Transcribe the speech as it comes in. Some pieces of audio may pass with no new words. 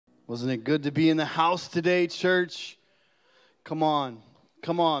Wasn't it good to be in the house today, church? Come on,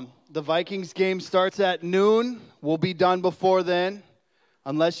 come on. The Vikings game starts at noon. We'll be done before then.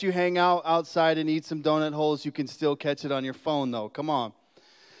 Unless you hang out outside and eat some donut holes, you can still catch it on your phone, though. Come on.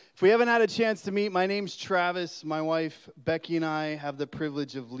 If we haven't had a chance to meet, my name's Travis. My wife, Becky, and I have the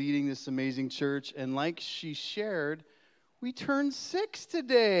privilege of leading this amazing church. And like she shared, we turned 6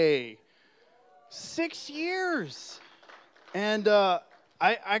 today. 6 years. And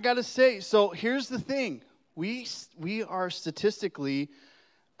I got to say, so here's the thing. We are statistically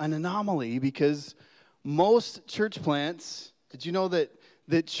an anomaly because most church plants, did you know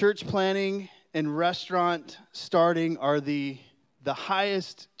that church planting and restaurant starting are the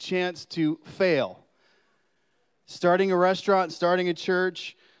highest chance to fail? Starting a restaurant, starting a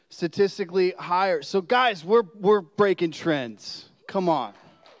church, statistically higher. So guys, we're breaking trends. Come on.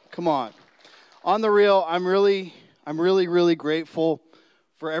 Come on. On the real, I'm really grateful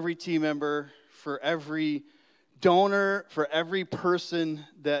for every team member, for every donor, for every person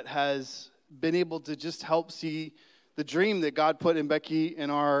that has been able to just help see the dream that God put in Becky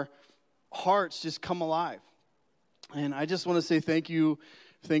and our hearts just come alive. And I just want to say thank you.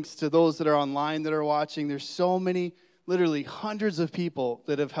 Thanks to those that are online that are watching. There's so many, literally hundreds of people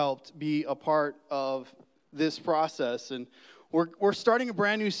that have helped be a part of this process. And we're starting a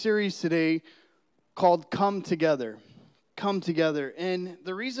brand new series today called Come Together. Come Together. And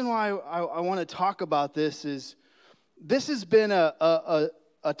the reason why I want to talk about this is this has been a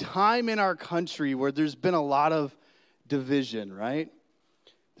time in our country where there's been a lot of division, right?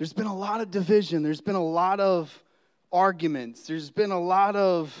 There's been a lot of division. There's been a lot of arguments. There's been a lot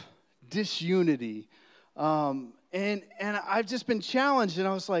of disunity. And I've just been challenged, and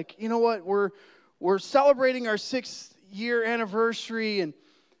I was like, you know what? We're celebrating our 6th year anniversary, and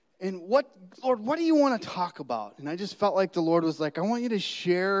Lord, what do you want to talk about? And I just felt like the Lord was like, I want you to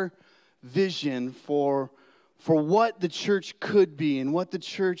share vision for what the church could be and what the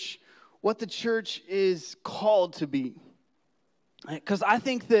church is called to be. Because I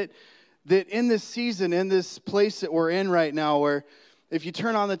think that in this season, in this place that we're in right now, where if you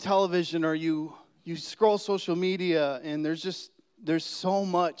turn on the television or you scroll social media and there's so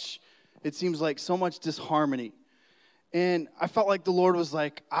much, it seems like so much disharmony. And I felt like the Lord was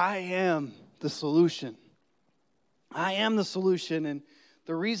like, I am the solution. I am the solution. And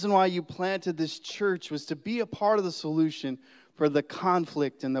the reason why you planted this church was to be a part of the solution for the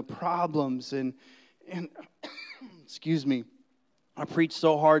conflict and the problems. And excuse me, I preached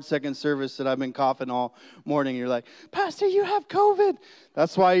so hard second service that I've been coughing all morning. You're like, Pastor, you have COVID.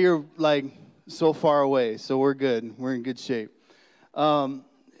 That's why you're like so far away. So we're good. We're in good shape.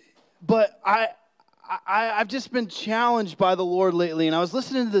 But I've just been challenged by the Lord lately, and I was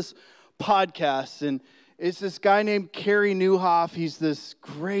listening to this podcast, and it's this guy named Carey Nieuwhof. He's this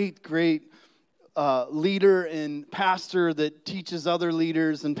great leader and pastor that teaches other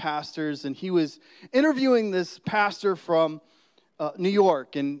leaders and pastors, and he was interviewing this pastor from New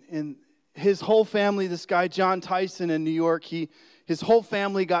York, and his whole family, this guy John Tyson in New York, his whole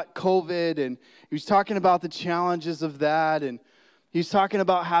family got COVID, and he was talking about the challenges of that, and he's talking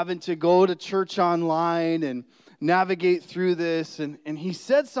about having to go to church online and navigate through this. And he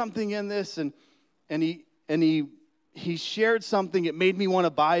said something in this, and he shared something. It made me want to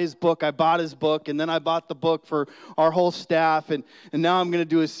buy his book. I bought his book, and then I bought the book for our whole staff. And now I'm going to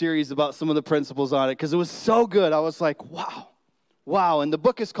do a series about some of the principles on it because it was so good. I was like, wow. And the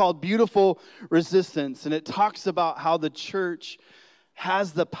book is called Beautiful Resistance, and it talks about how the church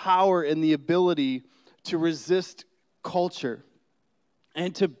has the power and the ability to resist culture.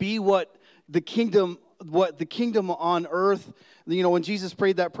 And to be what the kingdom on earth, you know, when Jesus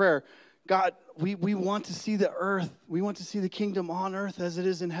prayed that prayer, God, we want to see the earth, we want to see the kingdom on earth as it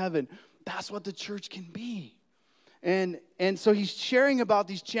is in heaven. That's what the church can be. And so he's sharing about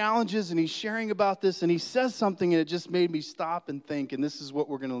these challenges, and he's sharing about this, and he says something, and it just made me stop and think, and this is what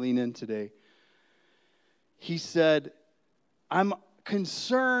we're going to lean in today. He said, I'm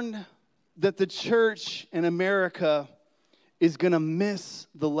concerned that the church in America is going to miss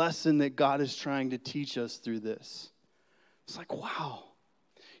the lesson that God is trying to teach us through this. It's like, wow.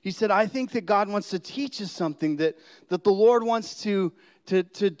 He said, I think that God wants to teach us something, that the Lord wants to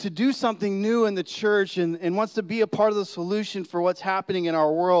do something new in the church and wants to be a part of the solution for what's happening in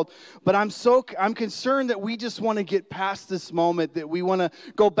our world. But I'm concerned that we just want to get past this moment, that we want to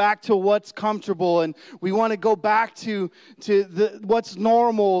go back to what's comfortable, and we want to go back to what's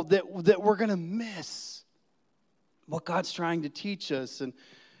normal, that we're going to miss what God's trying to teach us.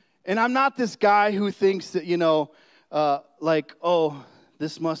 And I'm not this guy who thinks that,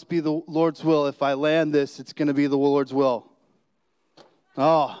 this must be the Lord's will. If I land this, it's going to be the Lord's will.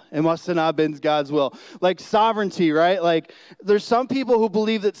 Oh, it must have not been God's will. Like sovereignty, right? Like there's some people who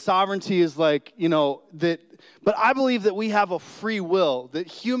believe that sovereignty is like, but I believe that we have a free will, that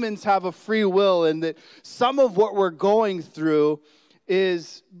humans have a free will, and that some of what we're going through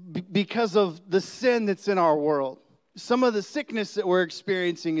is because of the sin that's in our world. Some of the sickness that we're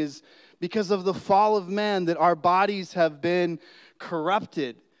experiencing is because of the fall of man, that our bodies have been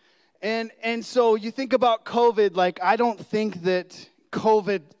corrupted. And so you think about COVID, like I don't think that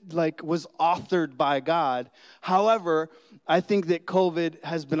COVID was authored by God. However, I think that COVID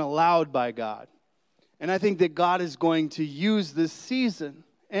has been allowed by God. And I think that God is going to use this season.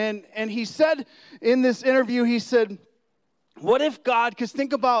 And he said in this interview, he said, what if God, because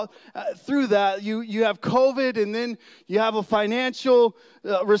think about through that, you have COVID, and then you have a financial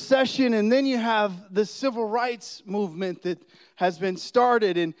recession, and then you have the civil rights movement that has been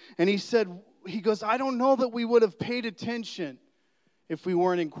started. And he goes, I don't know that we would have paid attention if we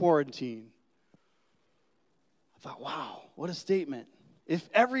weren't in quarantine. I thought, wow, what a statement. If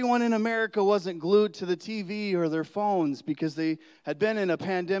everyone in America wasn't glued to the TV or their phones because they had been in a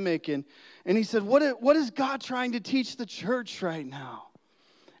pandemic. And he said, what is God trying to teach the church right now?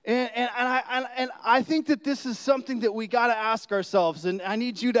 And I think that this is something that we got to ask ourselves. And I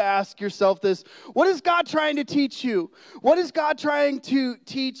need you to ask yourself this. What is God trying to teach you? What is God trying to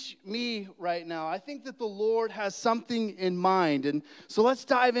teach me right now? I think that the Lord has something in mind. And so let's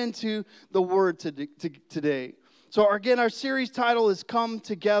dive into the word today. So again, our series title is Come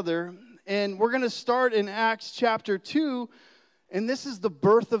Together, and we're going to start in Acts chapter 2, and this is the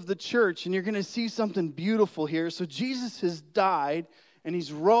birth of the church, and you're going to see something beautiful here. So Jesus has died, and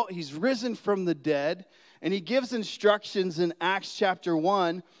he's risen from the dead, and he gives instructions in Acts chapter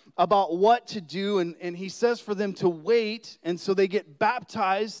 1 about what to do, and he says for them to wait, and so they get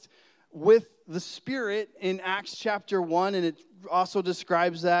baptized with the Spirit in Acts chapter 1, and it also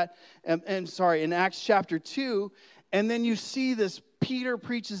describes that, in Acts chapter 2, and then you see this, Peter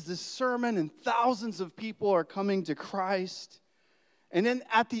preaches this sermon, and thousands of people are coming to Christ. And then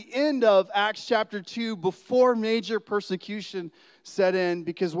at the end of Acts chapter 2, before major persecution set in,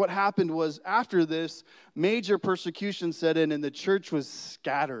 because what happened was after this, major persecution set in, and the church was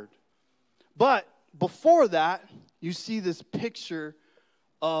scattered. But before that, you see this picture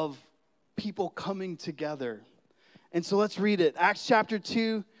of people coming together. And so let's read it. Acts chapter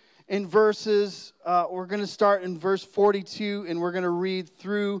 2 in verses, we're going to start in verse 42, and we're going to read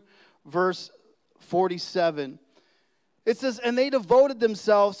through verse 47. It says, and they devoted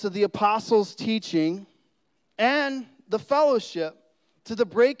themselves to the apostles' teaching and the fellowship, to the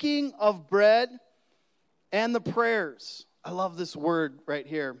breaking of bread and the prayers. I love this word right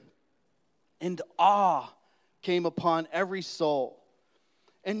here. And awe came upon every soul.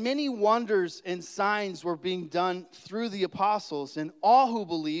 And many wonders and signs were being done through the apostles, and all who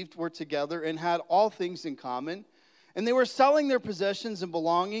believed were together and had all things in common. And they were selling their possessions and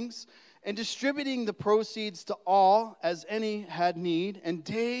belongings and distributing the proceeds to all as any had need, and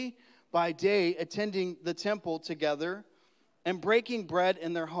day by day attending the temple together and breaking bread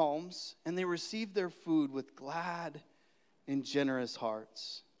in their homes. And they received their food with glad and generous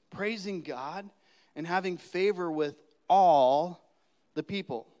hearts, praising God and having favor with all the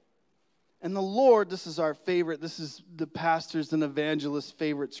people. And the Lord, this is our favorite, this is the pastor's and evangelist's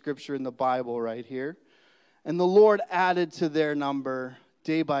favorite scripture in the Bible right here. And the Lord added to their number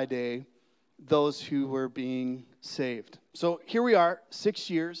day by day those who were being saved. So here we are, 6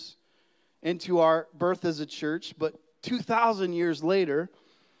 years into our birth as a church, but 2,000 years later,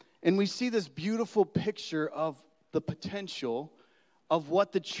 and we see this beautiful picture of the potential of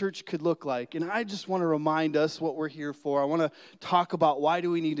what the church could look like. And I just want to remind us what we're here for. I want to talk about why do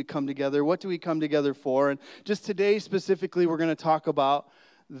we need to come together? What do we come together for? And just today specifically, we're going to talk about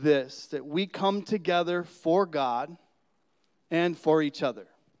this, that we come together for God and for each other.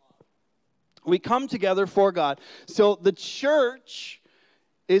 We come together for God. So the church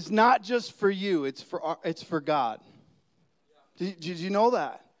is not just for you, it's for God. Did you know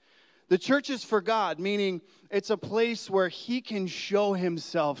that? The church is for God, meaning it's a place where he can show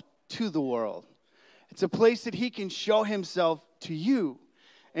himself to the world. It's a place that he can show himself to you.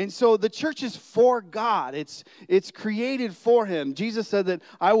 And so the church is for God. It's created for him. Jesus said that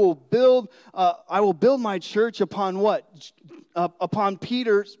I will build my church upon what? Upon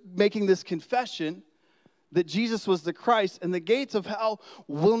Peter making this confession that Jesus was the Christ, and the gates of hell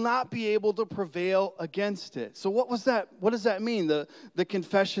will not be able to prevail against it. So what was that? What does that mean, the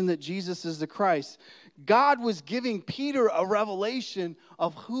confession that Jesus is the Christ? God was giving Peter a revelation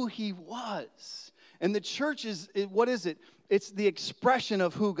of who he was. And the church is, what is it? It's the expression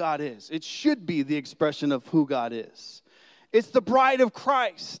of who God is. It should be the expression of who God is. It's the bride of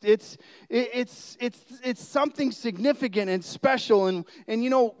Christ. It's something significant and special. And you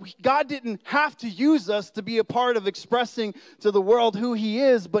know, God didn't have to use us to be a part of expressing to the world who He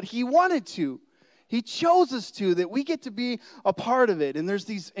is, but He wanted to. He chose us to, that we get to be a part of it. And there's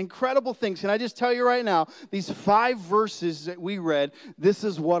these incredible things. Can I just tell you right now, these 5 verses that we read, this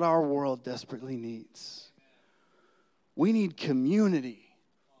is what our world desperately needs. We need community.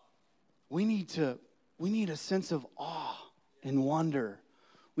 We need a sense of awe and wonder.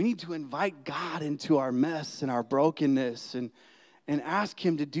 We need to invite God into our mess and our brokenness and ask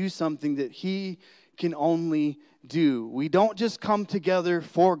Him to do something that He can only do. We don't just come together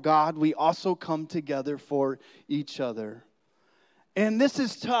for God, we also come together for each other. And this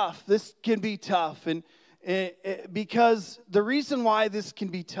is tough. This can be tough. And because the reason why this can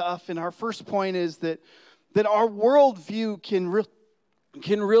be tough, and our first point is that our worldview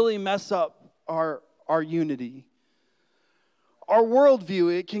can really mess up our unity. Our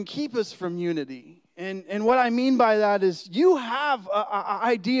worldview, it can keep us from unity. And what I mean by that is you have an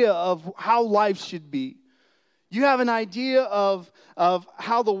idea of how life should be. You have an idea of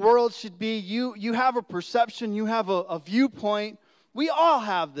how the world should be. You have a perception. You have a viewpoint. We all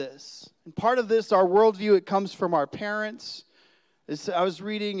have this. And part of this, our worldview, it comes from our parents. I was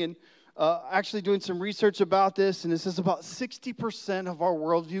reading and actually doing some research about this, and it says about 60% of our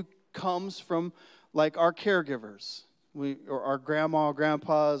worldview comes from like our caregivers. Or our grandma,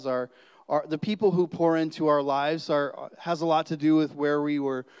 grandpas, the people who pour into our lives has a lot to do with where we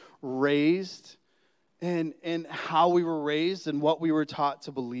were raised and how we were raised and what we were taught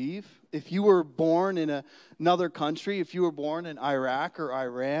to believe. If you were born in another country, if you were born in Iraq or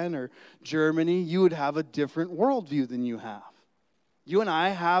Iran or Germany, you would have a different worldview than you have. You and I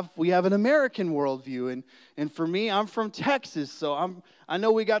have an American worldview, and for me, I'm from Texas, so I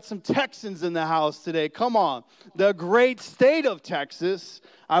know we got some Texans in the house today. Come on, the great state of Texas.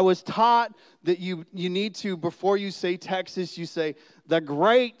 I was taught that you need to, before you say Texas, you say the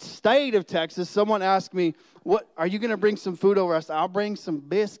great state of Texas. Someone asked me, "What are you going to bring some food over?" I said, "I'll bring some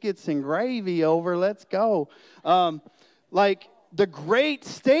biscuits and gravy over. Let's go." The great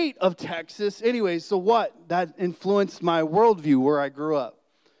state of Texas. Anyway, so what? That influenced my worldview where I grew up.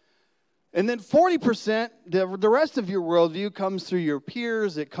 And then 40%, the rest of your worldview comes through your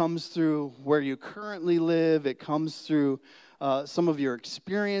peers. It comes through where you currently live. It comes through some of your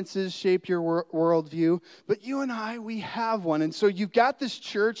experiences shape your worldview. But you and I, we have one. And so you've got this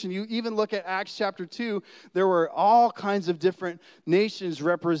church, and you even look at Acts chapter 2, there were all kinds of different nations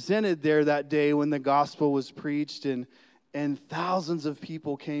represented there that day when the gospel was preached, and thousands of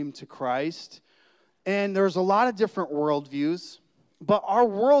people came to Christ. And there's a lot of different worldviews. But our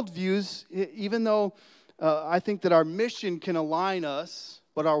worldviews, even though I think that our mission can align us,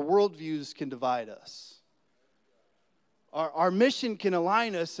 but our worldviews can divide us. Our mission can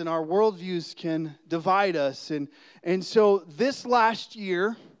align us, and our worldviews can divide us. And so this last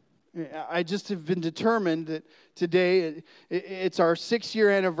year, I just have been determined that today, it's our 6-year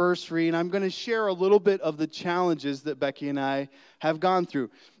anniversary, and I'm going to share a little bit of the challenges that Becky and I have gone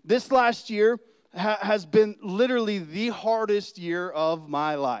through. This last year has been literally the hardest year of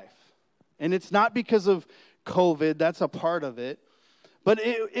my life. And it's not because of COVID, that's a part of it. But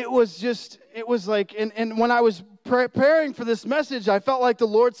it was like, and when I was preparing for this message, I felt like the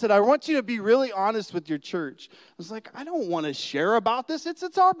Lord said, I want you to be really honest with your church. I was like, I don't want to share about this.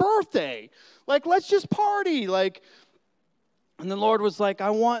 It's our birthday. Like, let's just party. And the Lord was like, I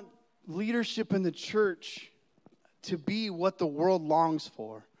want leadership in the church to be what the world longs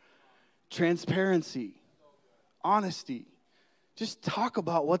for. Transparency, honesty. Just talk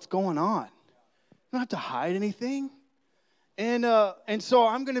about what's going on. You don't have to hide anything. And so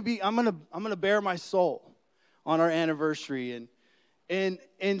I'm gonna bare my soul on our anniversary,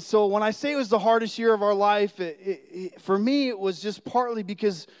 and so when I say it was the hardest year of our life, for me it was just partly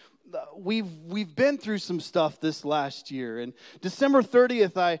because we've been through some stuff this last year. And December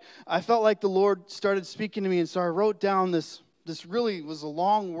 30th, I felt like the Lord started speaking to me, and so I wrote down this. This really was a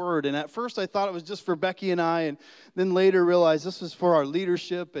long word, and at first I thought it was just for Becky and I, and then later realized this was for our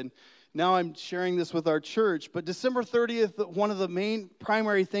leadership, and now I'm sharing this with our church. But December 30th, one of the main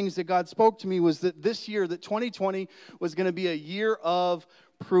primary things that God spoke to me was that this year, that 2020 was going to be a year of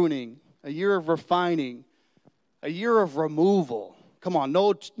pruning, a year of refining, a year of removal. Come on,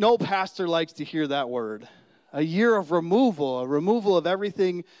 no pastor likes to hear that word. A year of removal, a removal of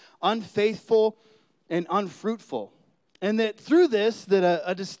everything unfaithful and unfruitful. And that through this, that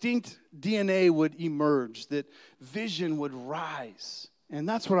a distinct DNA would emerge, that vision would rise. And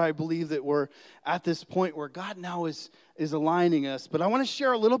that's what I believe, that we're at this point where God now is aligning us. But I want to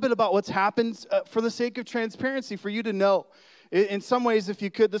share a little bit about what's happened for the sake of transparency, for you to know. In some ways, if you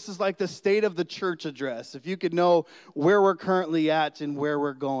could, this is like the state of the church address. If you could know where we're currently at and where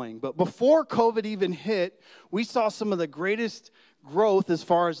we're going. But before COVID even hit, we saw some of the greatest growth as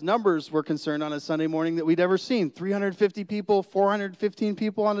far as numbers were concerned on a Sunday morning that we'd ever seen. 350 people, 415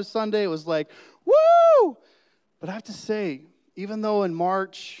 people on a Sunday. It was like, woo! But I have to say, even though in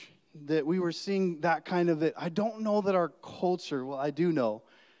March that we were seeing that kind of it, I don't know that our culture, well, I do know,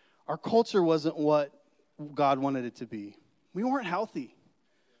 our culture wasn't what God wanted it to be. We weren't healthy.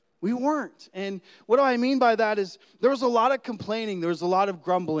 We weren't. And what do I mean by that is there was a lot of complaining. There was a lot of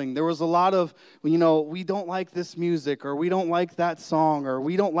grumbling. There was a lot of, we don't like this music, or we don't like that song, or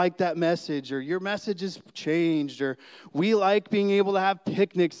we don't like that message, or your message has changed, or we like being able to have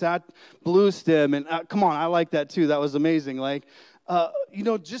picnics at Blue Stem. And come on, I like that too. That was amazing.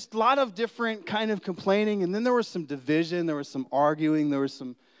 Just a lot of different kind of complaining. And then there was some division. There was some arguing.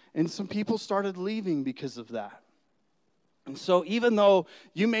 And some people started leaving because of that. And so even though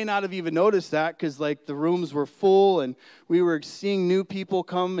you may not have even noticed that, because the rooms were full and we were seeing new people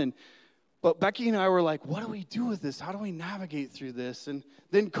come, but Becky and I were like, what do we do with this? How do we navigate through this? And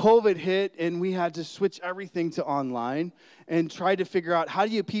then COVID hit, and we had to switch everything to online and try to figure out how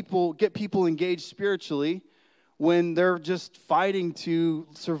do you get people engaged spiritually when they're just fighting to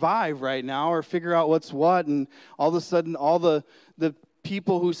survive right now or figure out what's what, and all of a sudden all the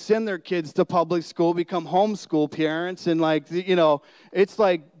people who send their kids to public school become homeschool parents, and it's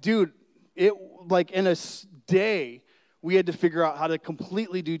like, dude, in a day we had to figure out how to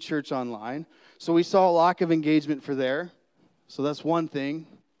completely do church online. So we saw a lack of engagement for there. So that's one thing.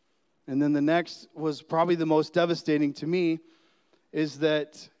 And then the next was probably the most devastating to me, is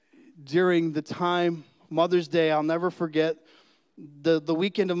that during the time Mother's Day, I'll never forget the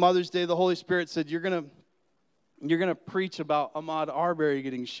weekend of Mother's Day, the Holy Spirit said, you're going to preach about Ahmaud Arbery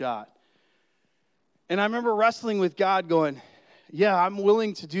getting shot. And I remember wrestling with God going, yeah, I'm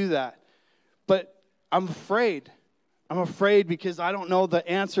willing to do that. But I'm afraid. I'm afraid because I don't know the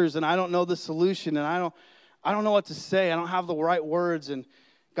answers, and I don't know the solution, and I don't know what to say. I don't have the right words. And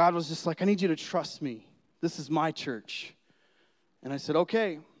God was just like, I need you to trust me. This is my church. And I said,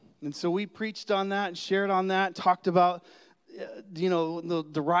 okay. And so we preached on that and shared on that, talked about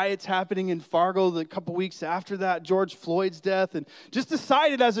the riots happening in Fargo a couple weeks after that, George Floyd's death, and just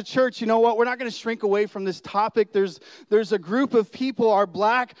decided as a church, you know what, we're not going to shrink away from this topic. There's a group of people, our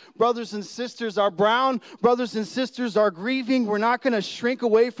black brothers and sisters, our brown brothers and sisters are grieving. We're not going to shrink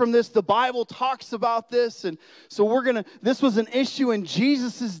away from this. The Bible talks about this, and so this was an issue in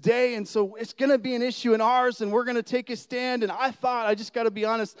Jesus' day, and so it's going to be an issue in ours, and we're going to take a stand. And I just got to be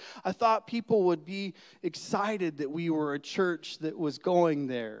honest, I thought people would be excited that we were a church that was going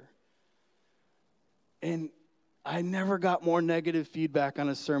there. And I never got more negative feedback on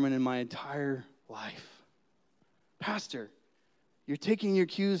a sermon in my entire life. Pastor, you're taking your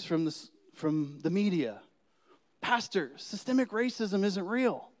cues from the media. Pastor, systemic racism isn't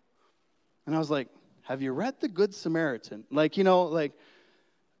real. And I was like, have you read The Good Samaritan? And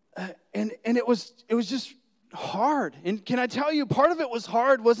it was just hard. And can I tell you, part of it was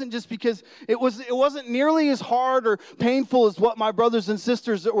hard wasn't just because it wasn't nearly as hard or painful as what my brothers and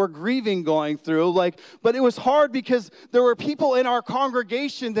sisters that were grieving going through, but it was hard because there were people in our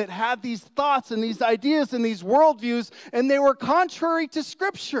congregation that had these thoughts and these ideas and these worldviews, and they were contrary to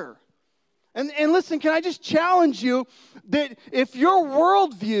Scripture. And listen, can I just challenge you that if your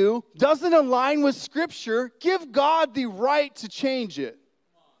worldview doesn't align with Scripture, give God the right to change it.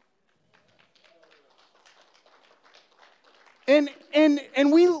 And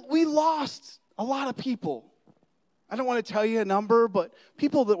we lost a lot of people. I don't want to tell you a number, but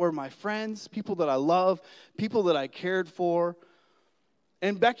people that were my friends, people that I love, people that I cared for.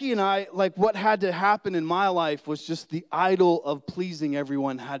 And Becky and I, what had to happen in my life was just the idol of pleasing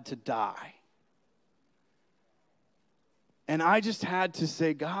everyone had to die. And I just had to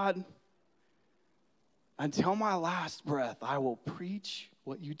say, God, until my last breath, I will preach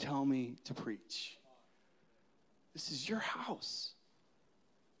what you tell me to preach. This is your house.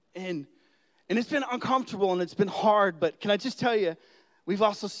 And it's been uncomfortable and it's been hard, but can I just tell you, we've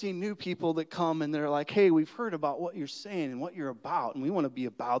also seen new people that come and they're like, hey, we've heard about what you're saying and what you're about, and we want to be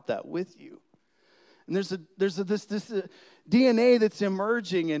about that with you. And there's this DNA that's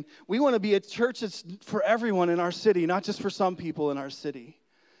emerging, and we want to be a church that's for everyone in our city, not just for some people in our city.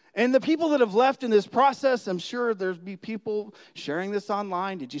 And the people that have left in this process, I'm sure there'll be people sharing this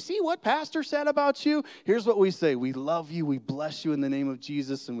online. Did you see what pastor said about you? Here's what we say. We love you. We bless you in the name of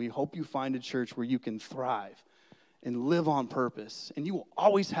Jesus, and we hope you find a church where you can thrive. and live on purpose. And you will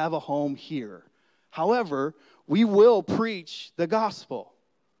always have a home here. However, we will preach the gospel.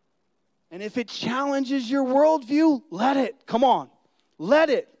 And if it challenges your worldview, let it. Come on. Let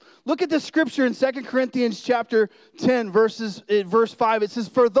it. Look at the scripture in 2 Corinthians chapter 10, verse 5. It says,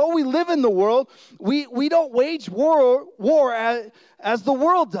 for though we live in the world, we don't wage war as the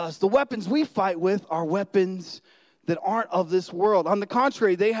world does. The weapons we fight with are weapons that aren't of this world. On the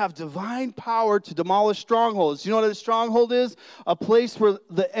contrary, they have divine power to demolish strongholds. You know what a stronghold is? A place where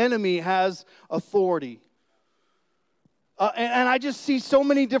the enemy has authority. And I just see so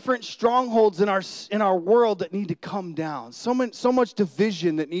many different strongholds in our world that need to come down. So much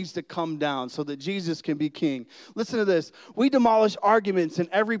division that needs to come down so that Jesus can be king. Listen to this. We demolish arguments and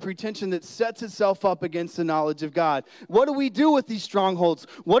every pretension that sets itself up against the knowledge of God. What do we do with these strongholds?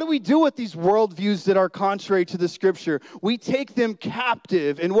 What do we do with these worldviews that are contrary to the Scripture? We take them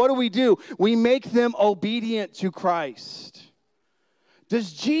captive. And what do? We make them obedient to Christ.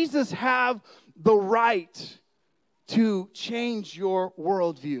 Does Jesus have the right to change your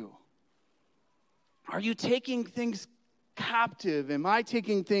worldview? Are you taking things captive? Am I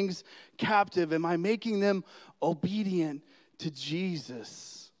taking things captive? Am I making them obedient to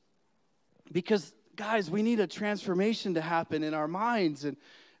Jesus? Because, guys, we need a transformation to happen in our minds. And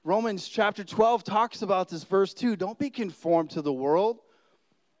Romans chapter 12 talks about this verse 2. Don't be conformed to the world.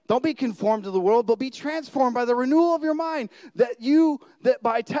 Don't be conformed to the world, but be transformed by the renewal of your mind, that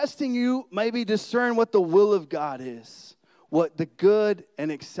by testing you maybe discern what the will of God is, what the good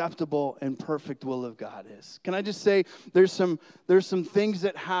and acceptable and perfect will of God is. Can I just say there's some things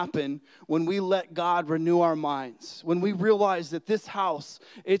that happen when we let God renew our minds, when we realize that this house,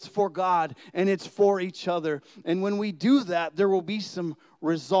 it's for God and it's for each other. And when we do that, there will be some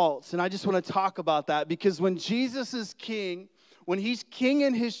results. And I just want to talk about that because when Jesus is king, when he's king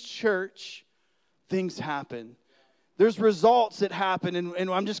in his church, things happen. There's results that happen, and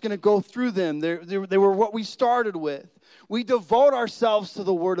I'm just going to go through them. They were what we started with. We devote ourselves to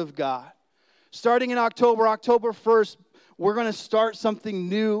the Word of God. Starting in October 1st, we're going to start something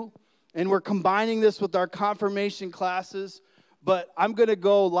new, and we're combining this with our confirmation classes. But I'm going to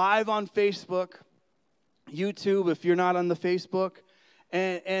go live on Facebook, YouTube, if you're not on the Facebook,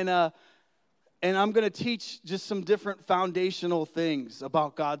 and I'm going to teach just some different foundational things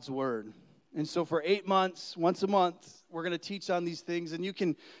about God's Word. And so for 8 months, once a month, we're going to teach on these things. And you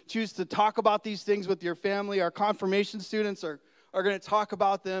can choose to talk about these things with your family. Our confirmation students are going to talk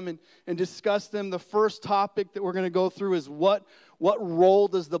about them and discuss them. The first topic that we're going to go through is what role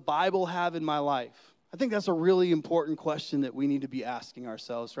does the Bible have in my life? I think that's a really important question that we need to be asking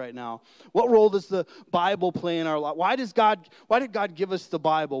ourselves right now. What role does the Bible play in our life? Why did God give us the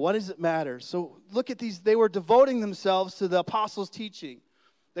Bible? What does it matter? So look at these. They were devoting themselves to the apostles' teaching.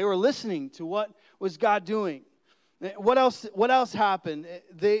 They were listening to what was God doing. What else happened?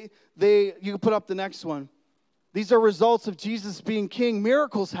 You can put up the next one. These are results of Jesus being king.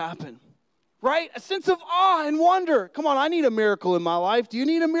 Miracles happen. Right? A sense of awe and wonder. Come on, I need a miracle in my life. Do you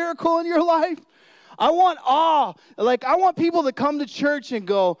need a miracle in your life? I want awe. Like, I want people to come to church and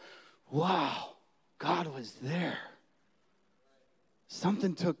go, wow, God was there.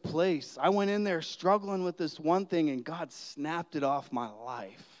 Something took place. I went in there struggling with this one thing, and God snapped it off my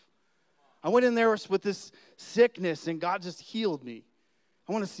life. I went in there with this sickness, and God just healed me.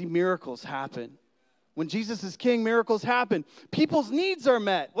 I want to see miracles happen. When Jesus is king, miracles happen. People's needs are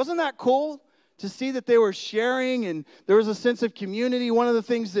met. Wasn't that cool? To see that they were sharing and there was a sense of community. One of the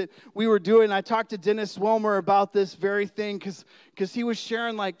things that we were doing, I talked to Dennis Wilmer about this very thing because he was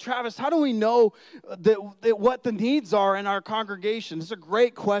sharing like, Travis, how do we know that what the needs are in our congregation? It's a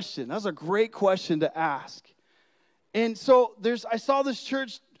great question. That was a great question to ask. And so I saw this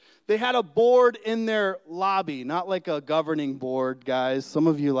church, they had a board in their lobby, not like a governing board, guys. Some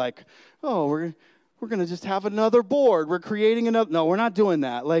of you like, oh, we're going to just have another board. We're creating another. No, we're not doing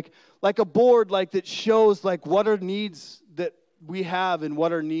that. Like a board like that shows like what are needs that we have and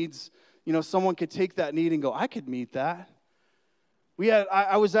what are needs, someone could take that need and go, I could meet that.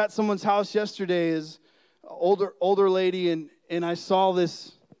 I was at someone's house yesterday as older lady and I saw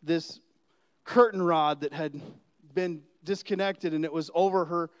this curtain rod that had been disconnected and it was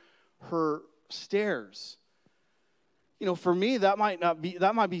over her stairs. For me, that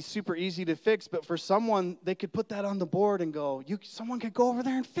might be super easy to fix, but for someone, they could put that on the board and go, someone could go over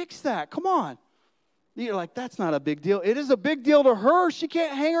there and fix that. Come on. You're like, that's not a big deal. It is a big deal to her. She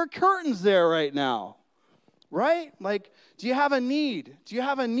can't hang her curtains there right now. Right? Like, do you have a need? Do you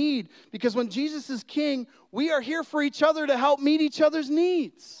have a need? Because when Jesus is king, we are here for each other to help meet each other's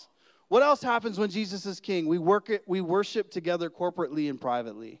needs. What else happens when Jesus is king? We worship together corporately and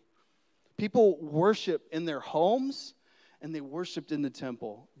privately. People worship in their homes and they worshiped in the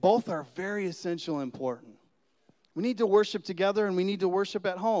temple. Both are very essential and important. We need to worship together and we need to worship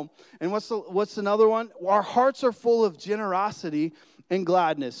at home. And what's another one? Our hearts are full of generosity and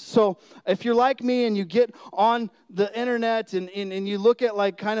gladness. So if you're like me and you get on the internet and you look at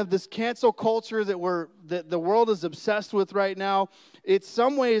like kind of this cancel culture that the world is obsessed with right now, it's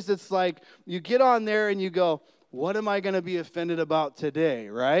some ways it's like you get on there and you go, what am I going to be offended about today,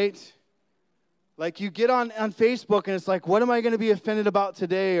 right? Like you get on Facebook and it's like, what am I going to be offended about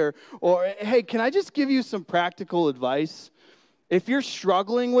today? Or hey, can I just give you some practical advice? If you're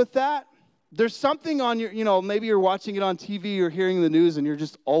struggling with that, there's something on your, maybe you're watching it on TV or hearing the news and you're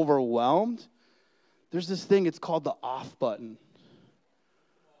just overwhelmed. There's this thing, it's called the off button.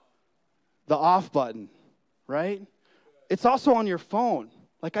 The off button, right? It's also on your phone.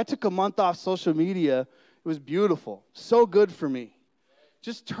 Like I took a month off social media. It was beautiful. So good for me.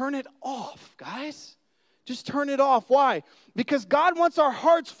 Just turn it off, guys. Just turn it off. Why? Because God wants our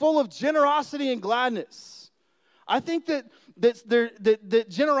hearts full of generosity and gladness. I think that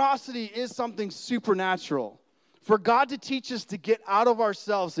generosity is something supernatural. For God to teach us to get out of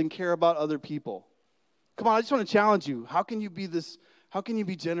ourselves and care about other people. Come on, I just want to challenge you. How can you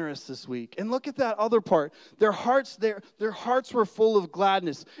be generous this week? And look at that other part. Their hearts were full of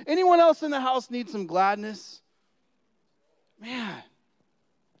gladness. Anyone else in the house need some gladness? Man.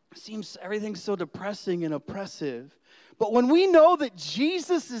 Seems everything's so depressing and oppressive. But when we know that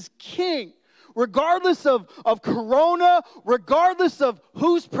Jesus is king, regardless of corona, regardless of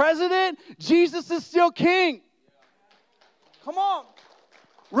who's president, Jesus is still king. Come on.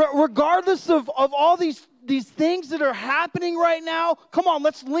 Regardless of all these things that are happening right now, come on,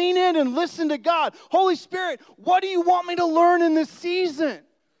 let's lean in and listen to God. Holy Spirit, what do you want me to learn in this season?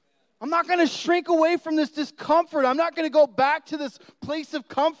 I'm not going to shrink away from this discomfort. I'm not going to go back to this place of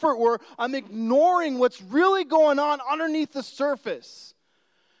comfort where I'm ignoring what's really going on underneath the surface.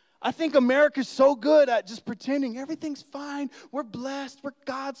 I think America's so good at just pretending everything's fine. We're blessed. We're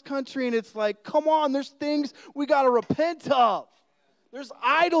God's country. And it's like, come on, there's things we got to repent of. There's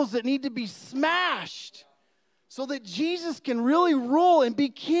idols that need to be smashed so that Jesus can really rule and be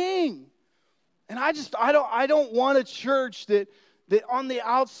king. And I don't want a church that on the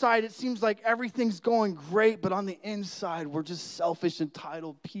outside, it seems like everything's going great, but on the inside, we're just selfish,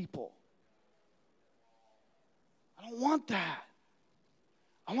 entitled people. I don't want that.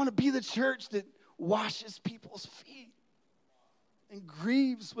 I want to be the church that washes people's feet and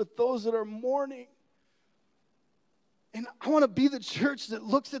grieves with those that are mourning. And I want to be the church that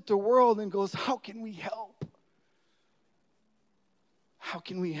looks at the world and goes, how can we help? How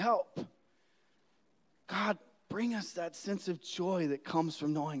can we help? God, bring us that sense of joy that comes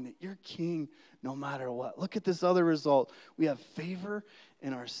from knowing that you're king no matter what. Look at this other result. We have favor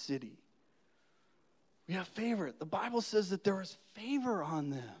in our city. We have favor. The Bible says that there is favor on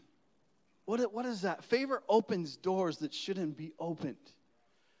them. What is that? Favor opens doors that shouldn't be opened.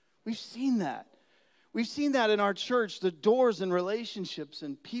 We've seen that. We've seen that in our church, the doors and relationships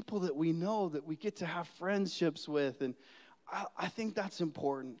and people that we know that we get to have friendships with. And I think that's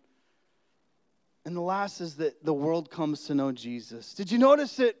important. And the last is that the world comes to know Jesus. Did you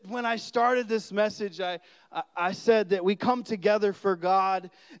notice that when I started this message, I said that we come together for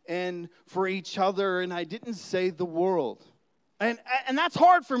God and for each other, and I didn't say the world. And that's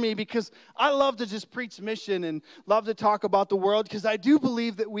hard for me because I love to just preach mission and love to talk about the world because I do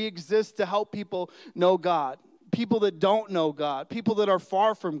believe that we exist to help people know God. People that don't know God, people that are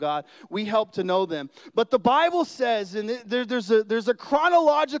far from God, we help to know them. But the Bible says, and there's a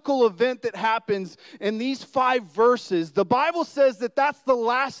chronological event that happens in these 5 verses. The Bible says that that's the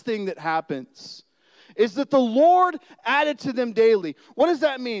last thing that happens, is that the Lord added to them daily. What does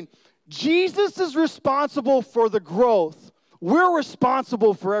that mean? Jesus is responsible for the growth. We're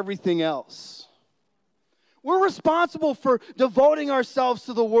responsible for everything else. We're responsible for devoting ourselves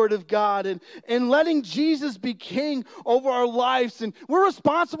to the Word of God and letting Jesus be king over our lives. And we're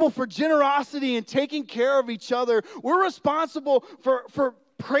responsible for generosity and taking care of each other. We're responsible for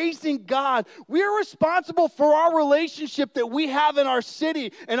praising God. We're responsible for our relationship that we have in our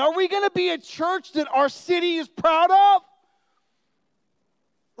city. And are we going to be a church that our city is proud of?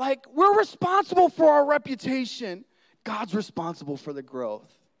 Like, we're responsible for our reputation. God's responsible for the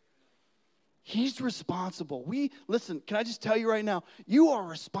growth. He's responsible. Listen, can I just tell you right now, you are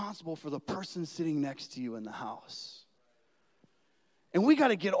responsible for the person sitting next to you in the house. And we got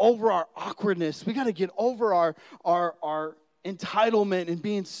to get over our awkwardness. We got to get over our entitlement and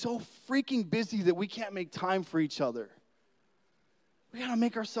being so freaking busy that we can't make time for each other. We got to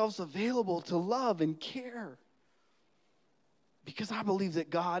make ourselves available to love and care. Because I believe that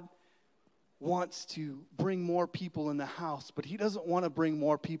God wants to bring more people in the house, but he doesn't want to bring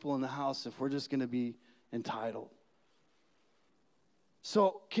more people in the house if we're just going to be entitled.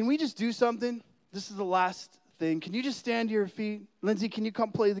 So can we just do something? This is the last thing. Can you just stand to your feet? Lindsay, can you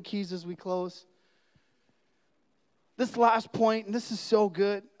come play the keys as we close? This last point, and this is so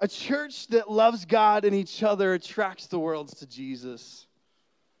good. A church that loves God and each other attracts the world to Jesus.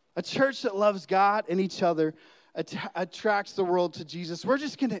 A church that loves God and each other attracts the world to Jesus. We're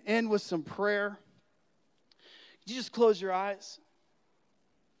just going to end with some prayer. Could you just close your eyes?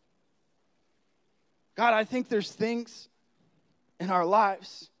 God, I think there's things in our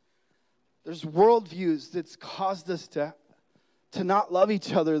lives, there's worldviews that's caused us to not love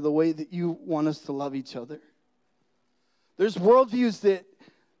each other the way that you want us to love each other. There's worldviews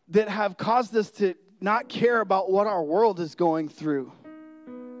that have caused us to not care about what our world is going through.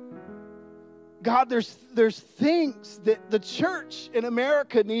 God, there's things that the church in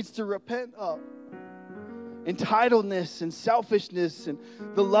America needs to repent of. Entitledness and selfishness and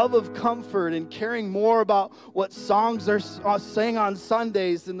the love of comfort and caring more about what songs are sang on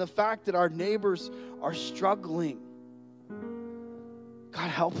Sundays than the fact that our neighbors are struggling. God,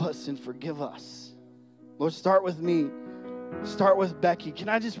 help us and forgive us. Lord, start with me. Start with Becky. Can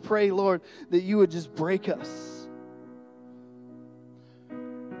I just pray, Lord, that you would just break us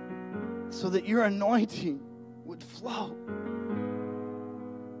so that your anointing would flow.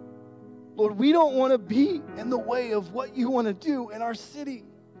 Lord, we don't want to be in the way of what you want to do in our city.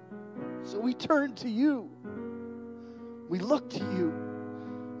 So we turn to you. We look to you.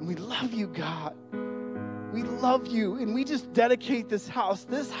 And we love you, God. We love you. And we just dedicate this house.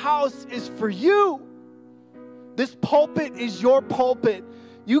 This house is for you. This pulpit is your pulpit.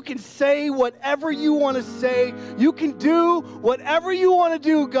 You can say whatever you want to say. You can do whatever you want to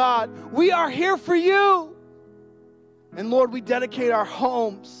do, God. We are here for you. And Lord, we dedicate our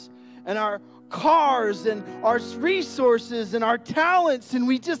homes and our cars and our resources and our talents, and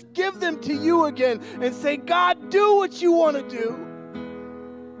we just give them to you again and say, God, do what you want to do.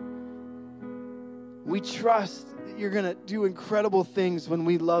 We trust that you're going to do incredible things when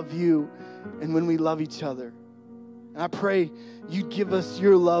we love you and when we love each other. And I pray you'd give us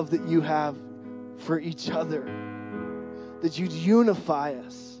your love that you have for each other, that you'd unify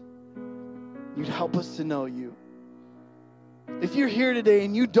us. You'd help us to know you. If you're here today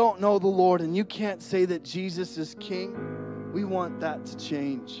and you don't know the Lord and you can't say that Jesus is King, we want that to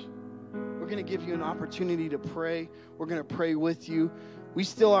change. We're going to give you an opportunity to pray. We're going to pray with you. We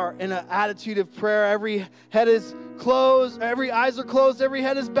still are in an attitude of prayer. Every head is closed, every eyes are closed, every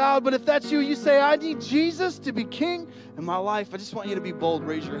head is bowed. But if that's you, you say, I need Jesus to be King in my life. I just want you to be bold.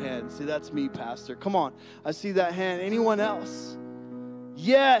 Raise your hand. Say, that's me, Pastor. Come on. I see that hand. Anyone else?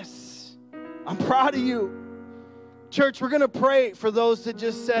 Yes. I'm proud of you. Church, we're going to pray for those that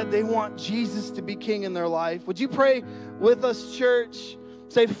just said they want Jesus to be King in their life. Would you pray with us, church?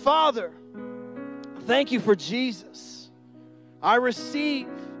 Say, Father, thank you for Jesus. I receive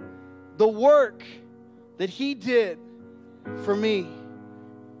the work that he did for me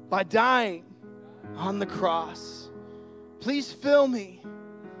by dying on the cross. Please fill me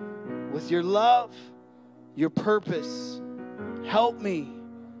with your love, your purpose. Help me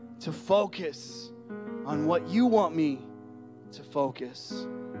to focus on what you want me to focus.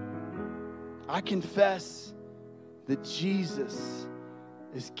 I confess that Jesus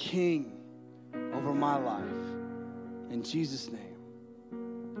is King over my life. In Jesus' name,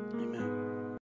 amen.